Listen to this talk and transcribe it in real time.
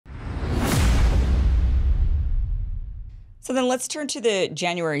So then let's turn to the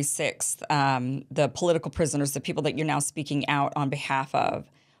January 6th, the political prisoners, the people that you're now speaking out on behalf of.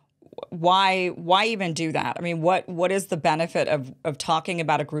 Why even do that? I mean, what is the benefit of talking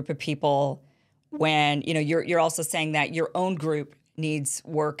about a group of people when, you're also saying that your own group needs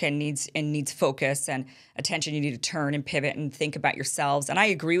work and needs focus and attention. You need to turn and pivot and think about yourselves. And I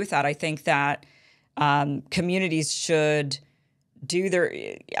agree with that. I think that communities should do their,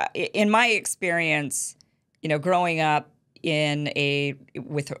 in my experience, growing up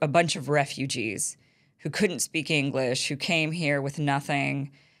with a bunch of refugees who couldn't speak English, who came here with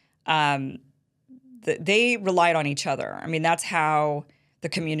nothing, they relied on each other. I mean, that's how the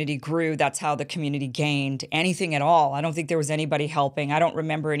community grew. That's how the community gained anything at all. I don't think there was anybody helping. I don't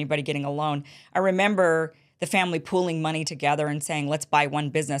remember anybody getting a loan. I remember the family pooling money together and saying, let's buy one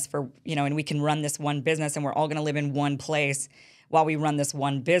business and we can run this one business and we're all going to live in one place while we run this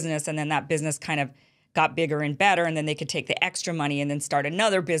one business. And then that business kind of got bigger and better. And then they could take the extra money and then start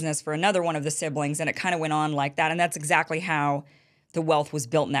another business for another one of the siblings. And it kind of went on like that. And that's exactly how the wealth was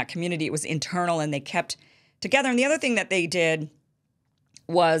built in that community. It was internal and they kept together. And the other thing that they did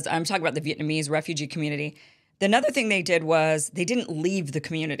was, I'm talking about the Vietnamese refugee community. Another thing they did was they didn't leave the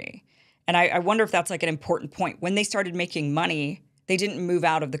community. And I wonder if that's like an important point. When they started making money, they didn't move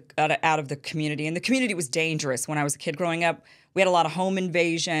out of the community. And the community was dangerous when I was a kid growing up. We had a lot of home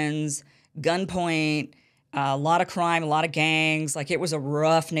invasions, gunpoint, a lot of crime, a lot of gangs. Like, it was a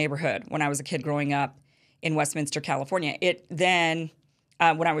rough neighborhood when I was a kid growing up in Westminster, California. When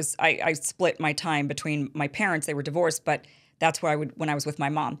I split my time between my parents, they were divorced, but that's where when I was with my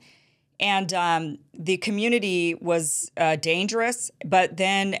mom. And the community was dangerous. But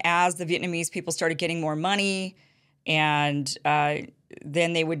then as the Vietnamese people started getting more money, and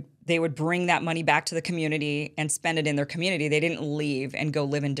then they would bring that money back to the community and spend it in their community. They didn't leave and go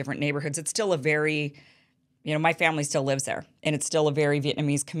live in different neighborhoods. It's still a very, my family still lives there, and it's still a very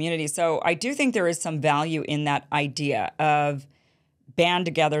Vietnamese community. So I do think there is some value in that idea of band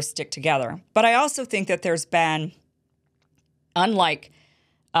together, stick together. But I also think that there's been, unlike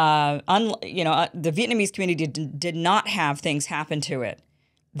the Vietnamese community did not have things happen to it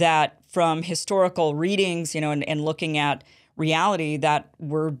that from historical readings, and looking at reality that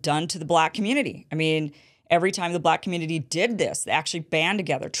were done to the Black community. I mean, every time the Black community did this, they actually band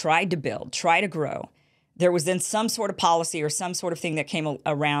together, tried to build, try to grow. There was then some sort of policy or some sort of thing that came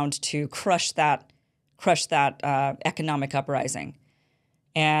around to crush that economic uprising.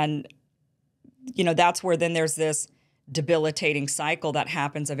 And, that's where then there's this debilitating cycle that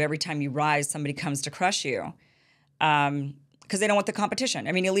happens of every time you rise, somebody comes to crush you, because they don't want the competition.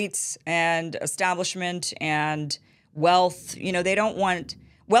 I mean, elites and establishment and wealth,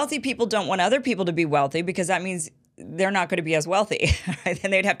 wealthy people don't want other people to be wealthy, because that means they're not going to be as wealthy. Right?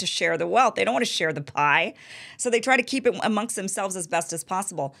 Then they'd have to share the wealth. They don't want to share the pie. So they try to keep it amongst themselves as best as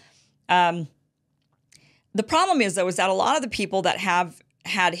possible. The problem is, though, is that a lot of the people that have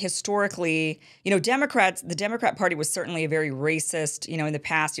had historically, the Democrat Party was certainly a very racist, in the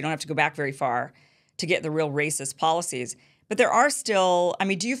past. You don't have to go back very far to get the real racist policies. But there are still,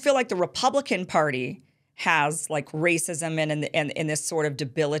 do you feel like the Republican Party has like racism and this sort of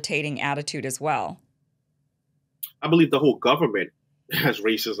debilitating attitude as well? I believe the whole government has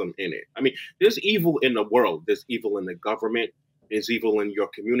racism in it. I mean, there's evil in the world. There's evil in the government. There's evil in your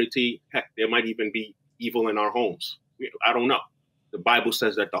community. Heck, there might even be evil in our homes. I don't know. The Bible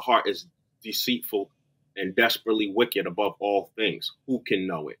says that the heart is deceitful and desperately wicked above all things. Who can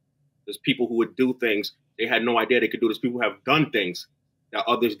know it? There's people who would do things they had no idea they could do. There's people who have done things that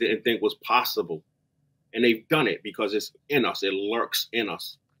others didn't think was possible. And they've done it because it's in us. It lurks in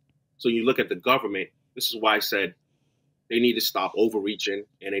us. So you look at the government. This is why I said they need to stop overreaching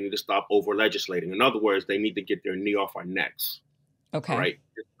and they need to stop over legislating. In other words, they need to get their knee off our necks. Okay. Right.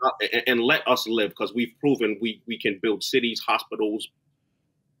 And let us live, because we've proven we can build cities, hospitals,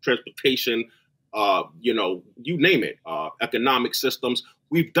 transportation, you name it, economic systems.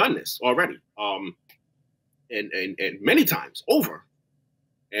 We've done this already, and many times over,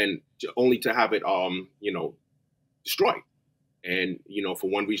 and only to have it, destroyed. And, for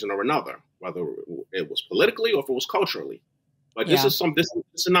one reason or another, whether it was politically or if it was culturally. But this is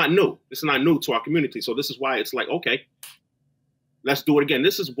not new. This is not new to our community. So this is why it's like, okay, let's do it again.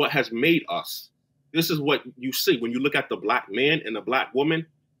 This is what has made us. This is what you see when you look at the Black man and the Black woman.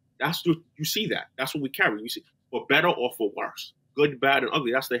 You see that. That's what we carry. You see, for better or for worse, good, bad, and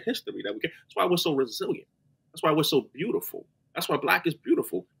ugly. That's the history that we carry. That's why we're so resilient. That's why we're so beautiful. That's why Black is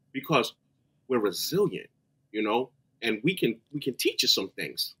beautiful, because we're resilient, and we can teach you some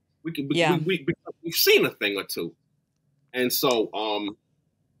things. We've seen a thing or two. And so,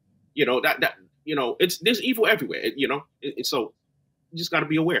 there's evil everywhere. So you just got to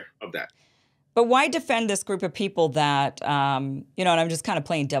be aware of that. But why defend this group of people that, and I'm just kind of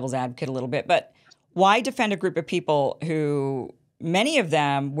playing devil's advocate a little bit, but why defend a group of people who, many of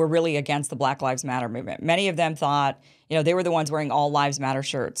them were really against the Black Lives Matter movement. Many of them thought, they were the ones wearing all lives matter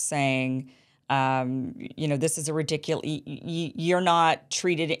shirts saying, this is a ridiculous, you're not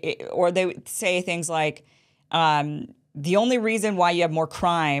treated, or they would say things like, the only reason why you have more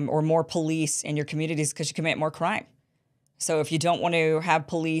crime or more police in your community is because you commit more crime. So if you don't want to have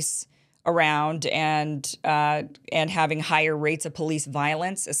police around and having higher rates of police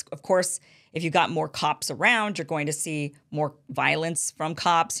violence, of course, if you've got more cops around, you're going to see more violence from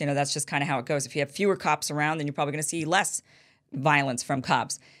cops. That's just kind of how it goes. If you have fewer cops around, then you're probably going to see less violence from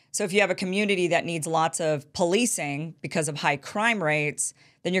cops. So if you have a community that needs lots of policing because of high crime rates,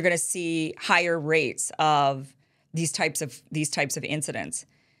 then you're going to see higher rates of these types of incidents.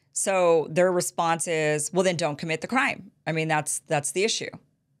 So their response is, well, then don't commit the crime. I mean, that's the issue,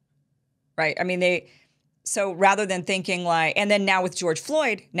 right? I mean, so rather than thinking like, and then now with George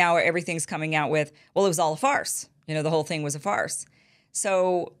Floyd, now everything's coming out with, well, it was all a farce. The whole thing was a farce.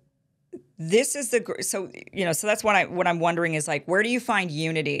 So this is so that's what I'm wondering is like, where do you find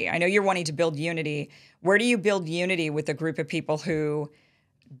unity? I know you're wanting to build unity. Where do you build unity with a group of people who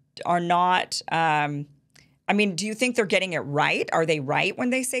are not, do you think they're getting it right? Are they right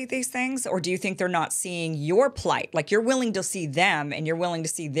when they say these things? Or do you think they're not seeing your plight? Like you're willing to see them and you're willing to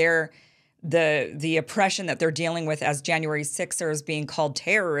see the oppression that they're dealing with as January 6ers being called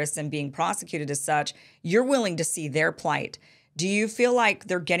terrorists and being prosecuted as such. You're willing to see their plight. Do you feel like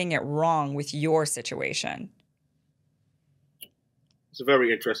they're getting it wrong with your situation? It's a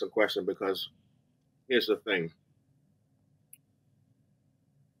very interesting question because here's the thing.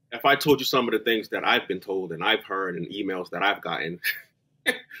 If I told you some of the things that I've been told and I've heard and emails that I've gotten,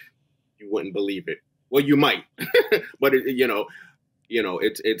 you wouldn't believe it. Well, you might, but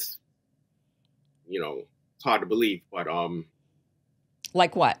it's hard to believe. But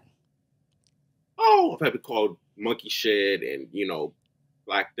like what? Oh, I've been called monkey shit and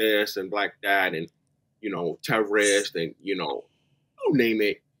black this and black that and terrorist and you name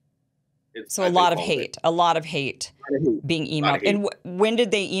it. So a lot of hate being emailed. And when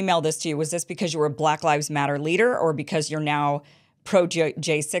did they email this to you? Was this because you were a Black Lives Matter leader or because you're now pro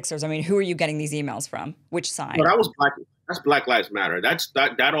J6ers? I mean, who are you getting these emails from? Which side? Well, that's Black Lives Matter.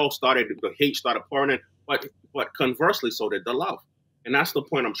 That all started, the hate started pouring in, but conversely, so did the love. And that's the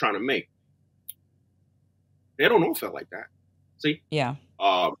point I'm trying to make. They don't all feel like that. See? Yeah.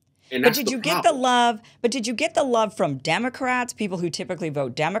 But did you get the love? But did you get the love from Democrats, people who typically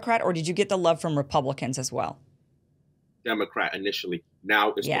vote Democrat, or did you get the love from Republicans as well? Democrat initially.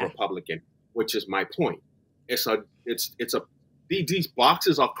 Now it's the Republican, which is my point. These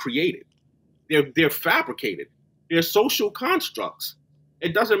boxes are created. They're fabricated. They're social constructs.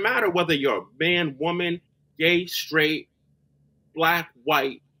 It doesn't matter whether you're a man, woman, gay, straight, black,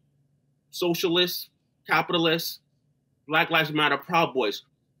 white, socialist, capitalist, Black Lives Matter, Proud Boys.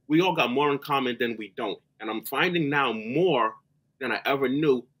 We all got more in common than we don't. And I'm finding now more than I ever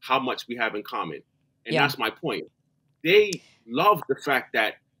knew how much we have in common. And that's my point. They love the fact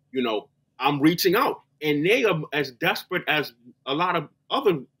that, I'm reaching out. And they are as desperate as a lot of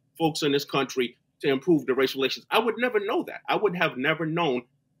other folks in this country to improve the racial relations. I would never know that. I would have never known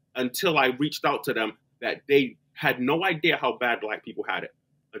until I reached out to them that they had no idea how bad Black people had it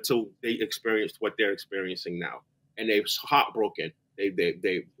until they experienced what they're experiencing now. And they're heartbroken.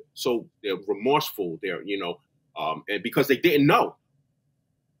 They're remorseful. They're, and because they didn't know.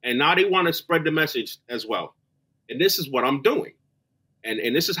 And now they want to spread the message as well. And this is what I'm doing.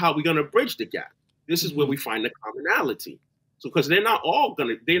 And this is how we're going to bridge the gap. This is where we find the commonality. So, because they're not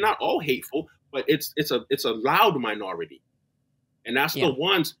all hateful, but it's a loud minority. And that's the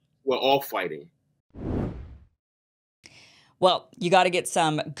ones we're all fighting. Well, you got to get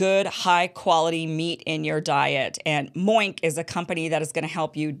some good, high-quality meat in your diet. And Moink is a company that is going to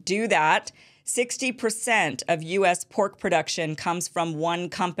help you do that. 60% of U.S. pork production comes from one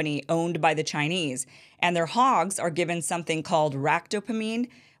company owned by the Chinese. And their hogs are given something called ractopamine,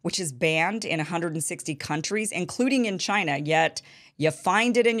 which is banned in 160 countries, including in China, yet you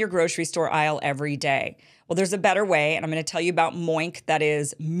find it in your grocery store aisle every day. Well, there's a better way, and I'm going to tell you about Moink. That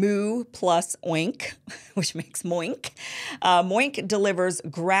is moo plus oink, which makes Moink. Moink delivers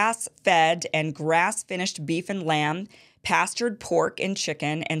grass-fed and grass-finished beef and lamb, pastured pork and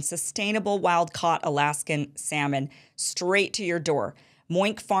chicken, and sustainable wild-caught Alaskan salmon straight to your door.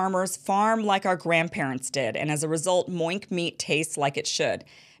 Moink farmers farm like our grandparents did, and as a result, Moink meat tastes like it should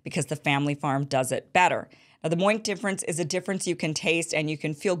because the family farm does it better. Now, the Moink difference is a difference you can taste, and you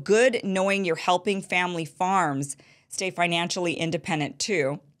can feel good knowing you're helping family farms stay financially independent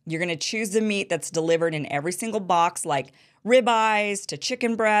too. You're going to choose the meat that's delivered in every single box, like ribeyes to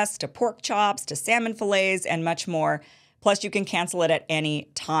chicken breasts to pork chops to salmon fillets and much more. Plus, you can cancel it at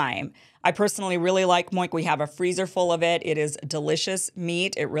any time. I personally really like Moink. We have a freezer full of it. It is delicious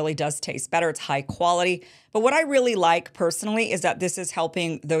meat. It really does taste better. It's high quality. But what I really like personally is that this is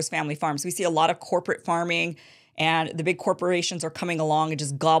helping those family farms. We see a lot of corporate farming, and the big corporations are coming along and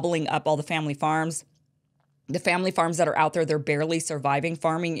just gobbling up all the family farms. The family farms that are out there, they're barely surviving.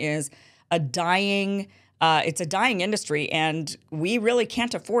 Farming is a dying it's a dying industry, and we really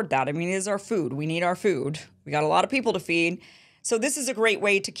can't afford that. I mean, it is our food. We need our food. We got a lot of people to feed. So this is a great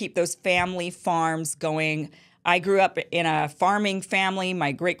way to keep those family farms going. I grew up in a farming family.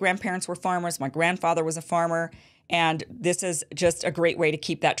 My great-grandparents were farmers. My grandfather was a farmer. And this is just a great way to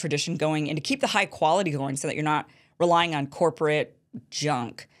keep that tradition going and to keep the high quality going so that you're not relying on corporate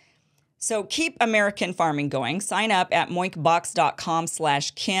junk. So keep American farming going. Sign up at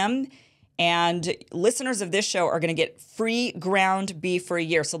moinkbox.com/Kim. And listeners of this show are going to get free ground beef for a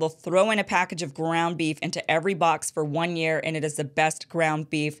year. So they'll throw in a package of ground beef into every box for 1 year, and it is the best ground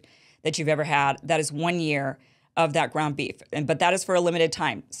beef that you've ever had. That is 1 year of that ground beef. But that is for a limited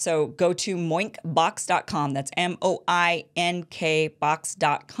time. So go to moinkbox.com. That's MOINK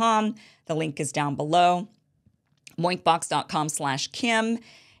box.com. The link is down below. moinkbox.com/Kim.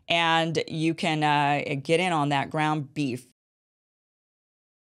 And you can get in on that ground beef.